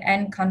the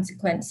end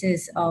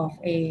consequences of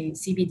a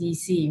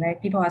CBDC,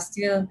 right? People are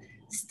still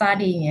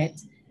studying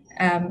it.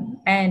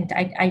 And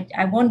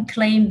I won't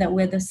claim that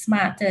we're the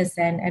smartest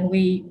and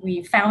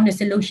we found a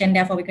solution,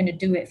 therefore we're going to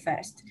do it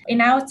first.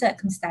 In our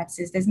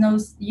circumstances, there's no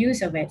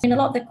use of it. And a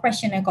lot of the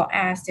question I got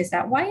asked is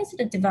that why is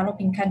it a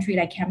developing country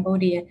like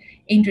Cambodia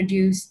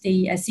introduced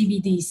the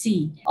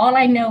CBDC? All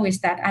I know is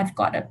that I've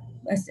got a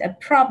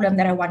problem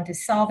that I want to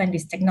solve, and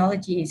this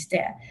technology is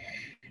there.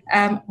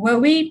 Were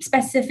we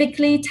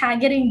specifically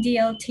targeting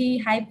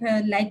DLT,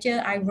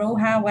 Hyperledger,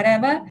 iRoha,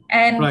 whatever?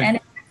 And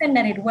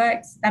that it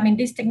works. I mean,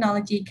 this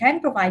technology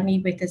can provide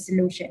me with the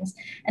solutions,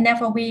 and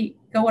therefore we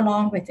go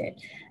along with it.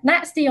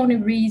 That's the only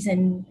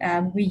reason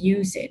we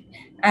use it.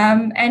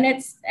 And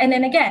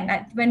then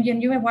again, when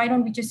you why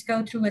don't we just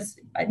go through a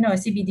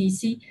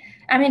CBDC?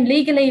 I mean,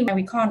 legally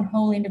we can't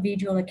hold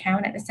individual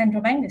account at the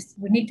central bank.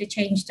 We need to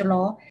change the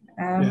law.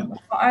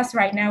 For us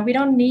right now, we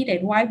don't need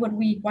it. Why would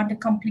we want to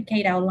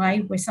complicate our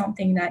life with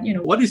something that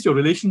What is your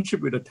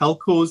relationship with the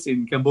telcos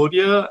in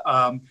Cambodia?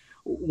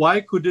 Why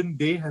couldn't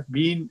they have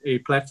been a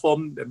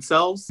platform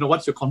themselves?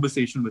 What's your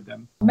conversation with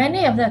them?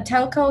 Many of the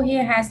telco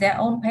here has their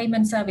own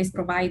payment service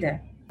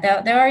provider.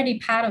 They're already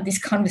part of this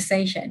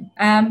conversation.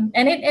 And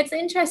it's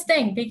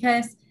interesting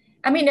because,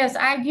 there's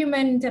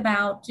argument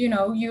about,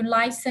 you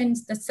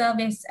license the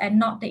service and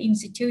not the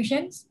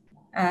institutions.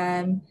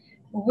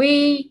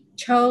 We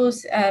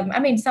chose,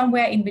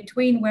 somewhere in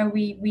between where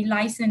we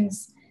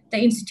license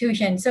the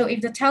institution. So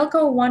if the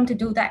telco want to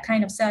do that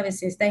kind of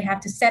services, they have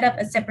to set up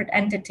a separate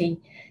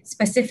entity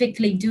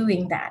specifically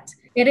doing that.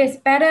 It is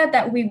better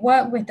that we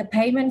work with the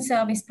payment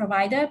service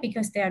provider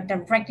because they are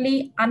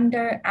directly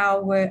under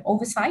our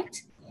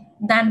oversight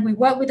than we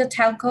work with a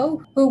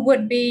telco who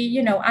would be,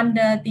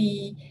 under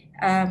the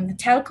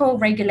telco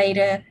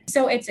regulator.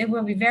 So it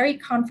will be very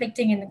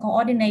conflicting, and the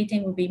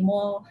coordinating will be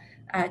more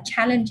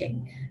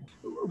challenging.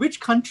 Which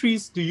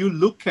countries do you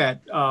look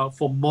at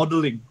for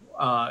modeling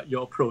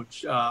your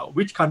approach?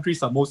 Which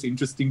countries are most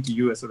interesting to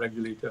you as a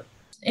regulator?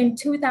 In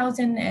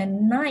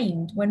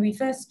 2009, when we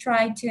first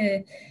tried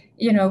to,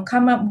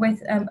 come up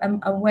with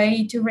a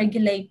way to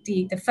regulate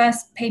the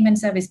first payment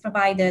service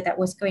provider that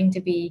was going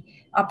to be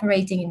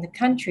operating in the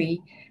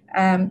country,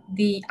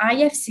 the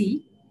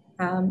IFC,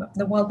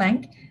 the World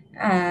Bank,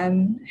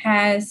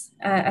 has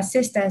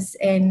assisted us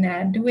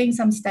in doing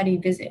some study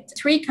visits.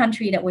 3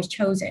 countries that was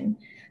chosen.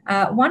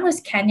 One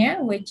was Kenya,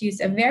 which is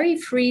a very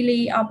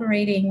freely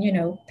operating,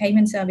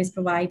 payment service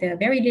provider,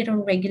 very little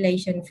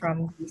regulation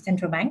from the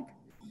central bank.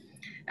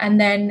 And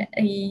then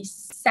a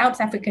South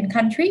African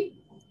country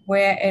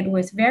where it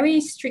was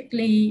very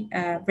strictly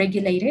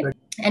regulated.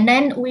 And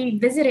then we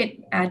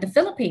visited the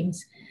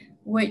Philippines,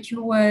 which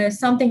was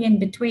something in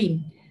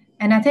between.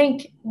 And I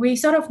think we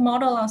sort of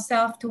model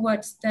ourselves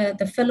towards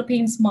the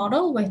Philippines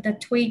model with the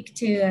tweak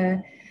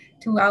to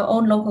our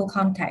own local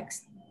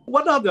context.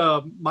 What are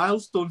the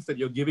milestones that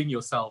you're giving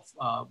yourself,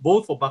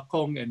 both for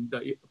Bakong and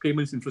the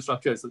payments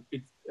infrastructure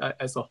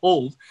as a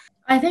whole?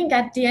 I think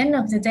at the end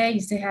of the day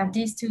is to have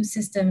these two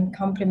systems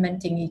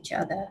complementing each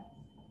other.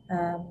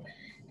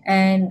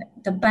 And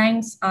the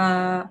banks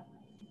are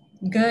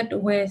good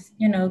with,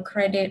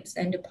 credits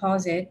and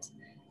deposits.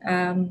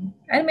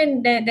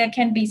 There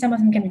can be, some of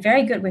them can be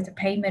very good with the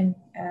payment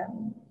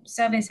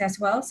service as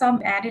well,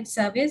 some added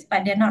service,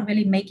 but they're not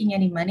really making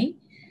any money.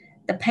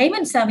 The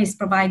payment service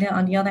provider,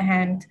 on the other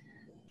hand,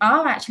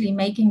 are actually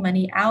making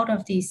money out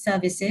of these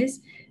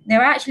services.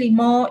 They're actually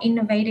more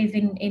innovative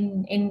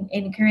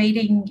in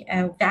creating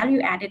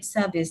value-added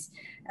service.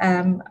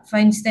 For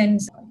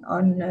instance,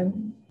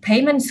 on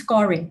payment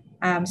scoring.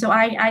 So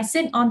I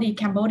sit on the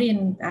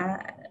Cambodian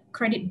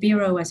Credit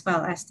Bureau as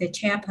well as the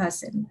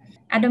chairperson.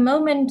 At the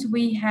moment,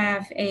 we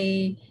have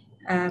a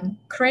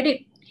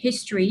credit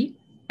history,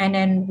 and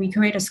then we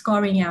create a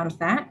scoring out of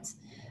that.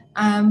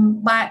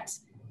 But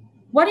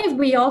what if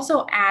we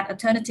also add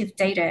alternative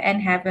data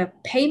and have a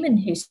payment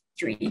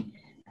history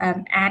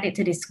added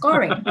to the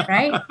scoring,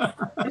 right?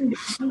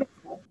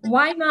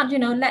 Why not,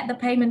 let the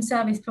payment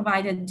service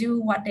provider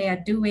do what they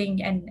are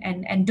doing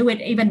and do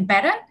it even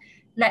better?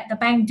 Let the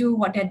bank do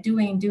what they're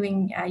doing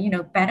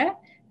better,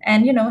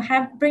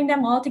 and bring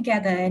them all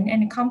together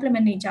and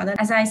complement each other.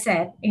 As I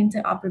said,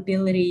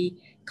 interoperability,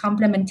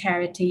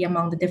 complementarity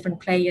among the different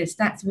players,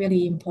 that's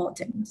really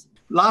important.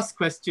 Last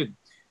question.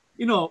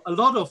 A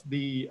lot of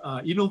the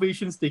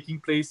innovations taking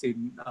place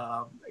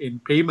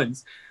in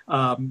payments,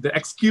 the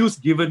excuse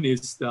given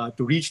is to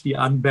reach the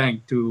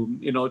unbanked,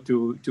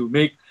 to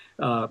make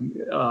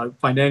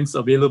finance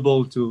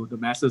available to the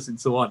masses and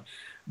so on.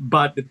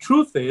 But the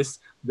truth is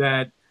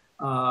that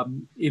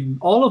in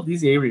all of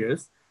these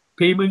areas,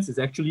 payments is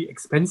actually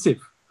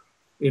expensive.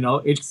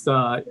 It's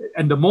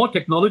and the more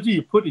technology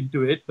you put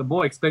into it, the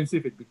more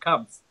expensive it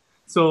becomes.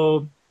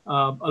 So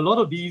a lot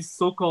of these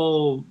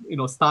so-called,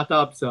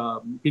 startups,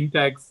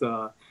 fintechs,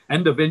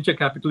 and the venture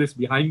capitalists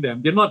behind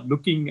them, they're not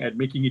looking at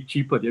making it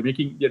cheaper. They're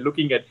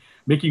looking at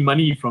making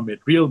money from it,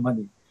 real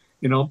money.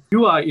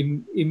 You are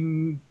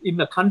in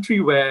a country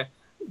where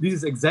this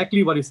is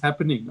exactly what is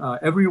happening.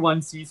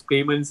 Everyone sees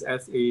payments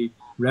as a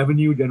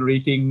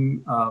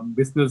revenue-generating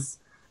business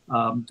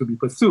to be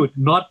pursued,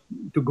 not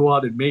to go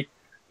out and make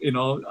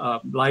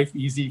life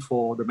easy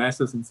for the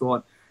masses and so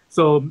on.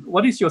 So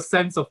what is your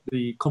sense of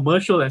the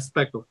commercial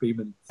aspect of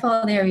payments?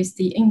 So there is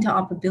the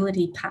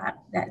interoperability part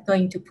that's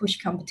going to push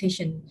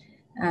competition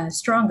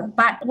stronger.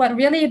 But what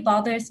really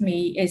bothers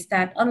me is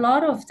that a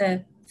lot of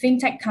the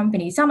fintech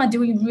companies, some are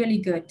doing really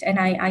good, and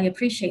I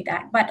appreciate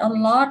that. But a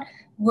lot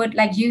would,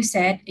 like you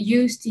said,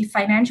 use the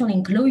financial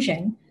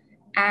inclusion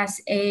as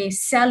a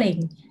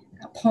selling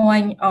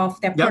point of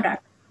their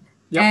product.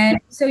 Yep. And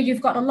so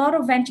you've got a lot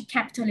of venture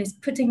capitalists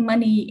putting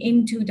money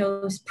into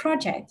those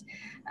projects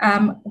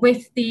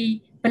with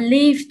the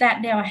belief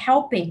that they are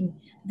helping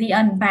the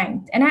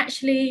unbanked, and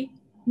actually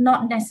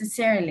not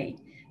necessarily,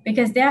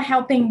 because they're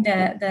helping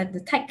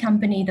the tech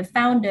company, the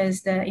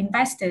founders, the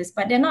investors,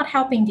 but they're not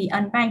helping the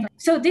unbanked.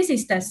 So this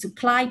is the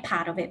supply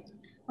part of it.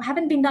 What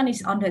haven't been done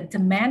is on the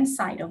demand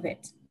side of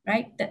it,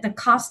 right? The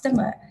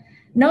customer.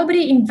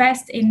 Nobody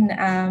invests in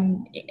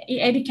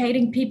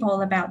educating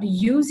people about the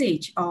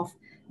usage of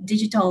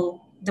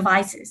digital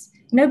devices.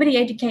 Nobody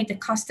educates the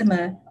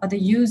customer or the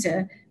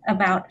user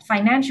about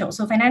financial.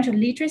 So financial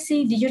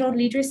literacy, digital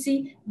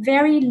literacy,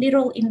 very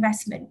little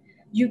investment.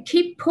 You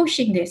keep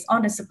pushing this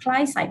on the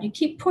supply side. You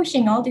keep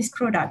pushing all this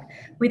product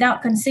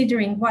without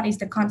considering what is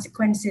the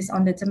consequences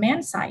on the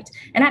demand side.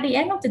 And at the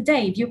end of the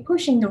day, if you're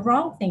pushing the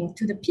wrong thing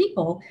to the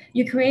people,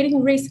 you're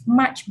creating risk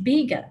much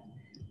bigger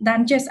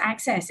than just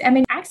access. I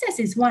mean, access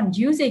is one,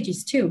 usage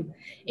is two.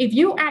 If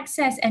you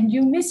access and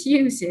you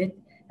misuse it,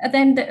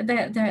 then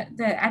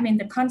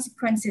the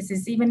consequences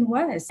is even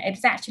worse.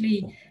 It's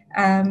actually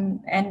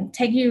and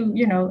take you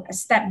a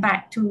step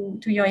back to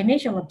your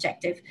initial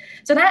objective.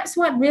 So that's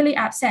what really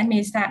upset me,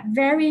 is that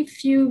very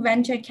few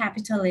venture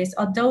capitalists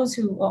or those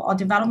who or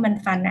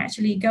development fund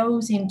actually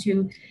goes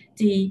into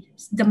the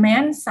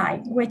demand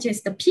side, which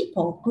is the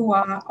people who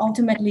are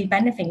ultimately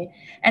benefiting.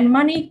 And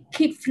money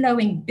keep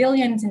flowing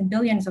billions and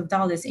billions of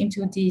dollars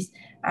into these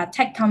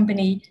tech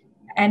company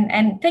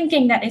and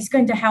thinking that it's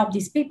going to help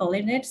these people,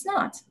 and it's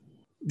not.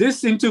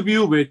 This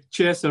interview with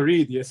Chair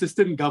Sari, the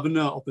Assistant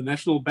Governor of the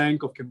National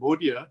Bank of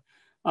Cambodia,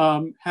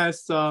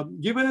 has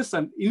given us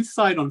an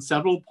insight on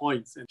several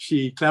points. And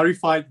she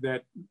clarified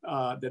that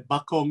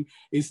Bak Hong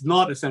is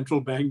not a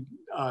central bank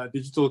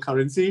digital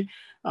currency,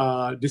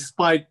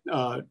 despite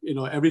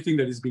everything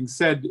that is being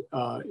said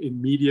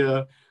in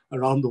media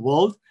around the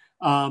world.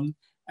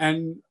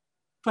 And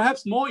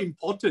perhaps more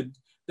important,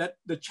 that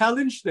the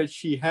challenge that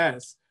she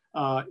has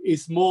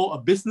is more a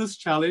business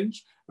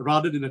challenge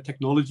rather than a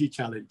technology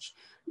challenge.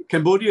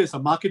 Cambodia is a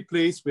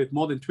marketplace with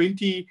more than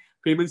 20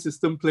 payment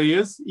system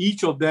players,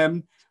 each of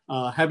them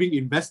having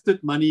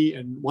invested money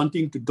and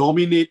wanting to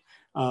dominate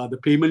the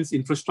payments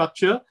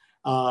infrastructure,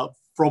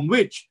 from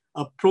which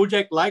a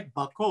project like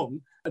Bak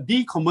Hong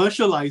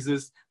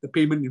decommercializes the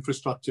payment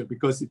infrastructure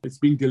because it's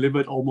being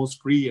delivered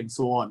almost free and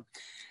so on.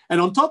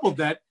 And on top of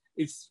that,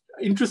 it's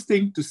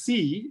interesting to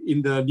see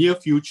in the near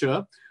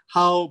future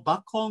how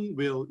Bak Hong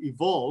will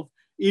evolve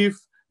if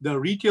the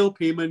retail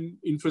payment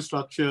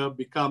infrastructure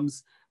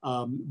becomes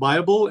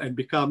viable and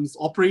becomes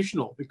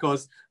operational,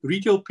 because the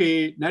retail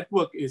pay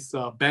network is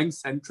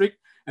bank-centric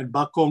and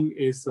Bak Hong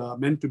is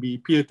meant to be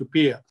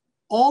peer-to-peer.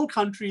 All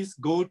countries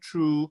go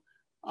through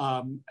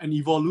an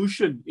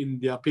evolution in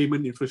their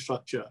payment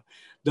infrastructure.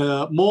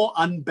 The more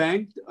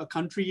unbanked a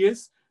country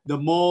is, the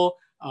more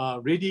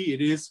ready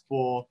it is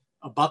for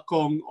a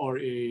Bakong or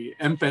a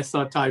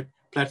M-Pesa type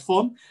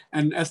platform.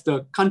 And as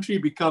the country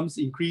becomes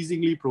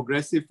increasingly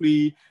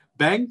progressively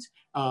banked,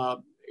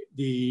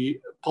 the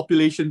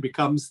population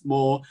becomes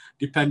more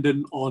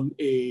dependent on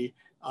a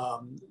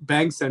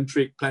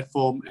bank-centric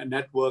platform and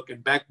network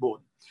and backbone.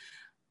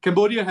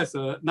 Cambodia has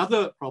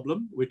another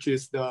problem, which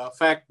is the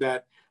fact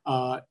that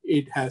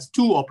it has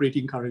two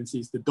operating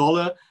currencies, the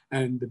dollar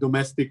and the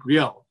domestic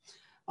real.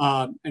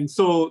 And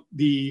so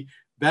the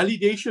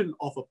validation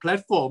of a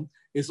platform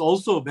is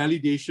also a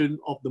validation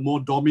of the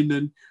more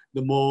dominant,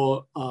 the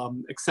more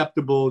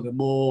acceptable, the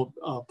more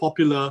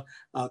popular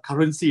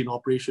currency in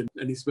operation.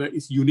 And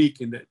it's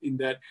unique in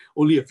that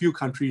only a few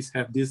countries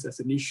have this as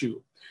an issue.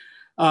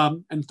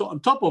 And on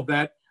top of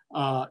that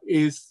are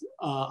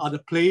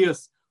the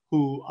players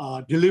who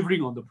are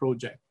delivering on the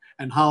project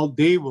and how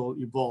they will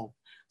evolve.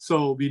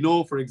 So we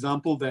know, for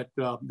example, that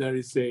there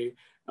is a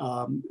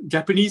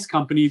Japanese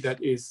company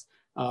that is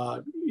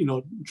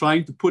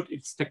trying to put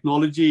its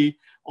technology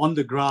on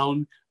the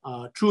ground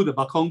through the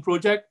Bakong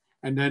project,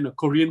 and then a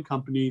Korean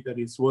company that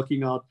is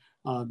working out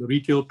the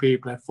retail pay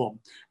platform.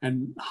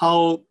 And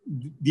how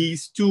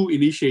these two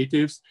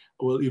initiatives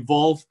will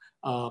evolve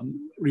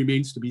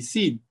remains to be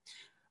seen.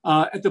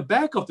 At the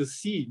back of the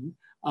scene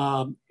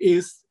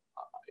is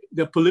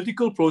the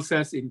political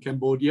process in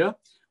Cambodia,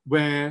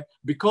 where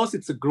because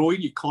it's a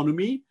growing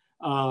economy,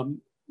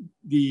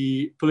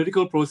 the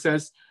political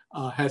process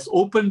has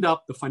opened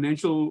up the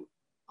financial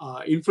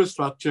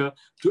infrastructure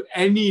to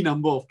any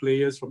number of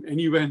players from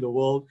anywhere in the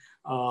world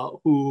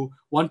who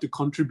want to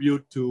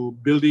contribute to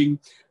building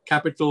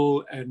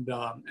capital and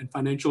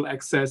financial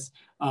access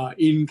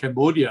in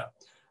Cambodia.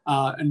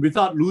 And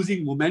without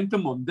losing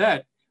momentum on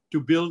that, to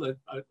build an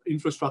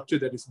infrastructure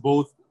that is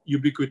both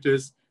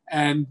ubiquitous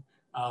and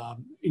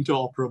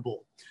interoperable.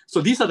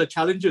 So these are the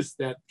challenges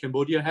that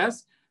Cambodia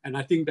has, and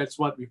I think that's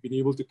what we've been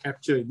able to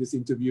capture in this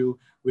interview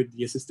with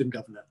the Assistant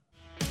Governor.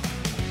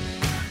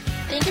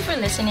 Thank you for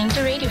listening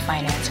to Radio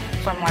Finance.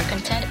 For more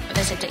content,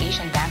 visit the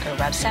Asian Banker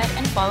website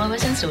and follow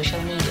us on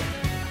social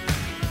media.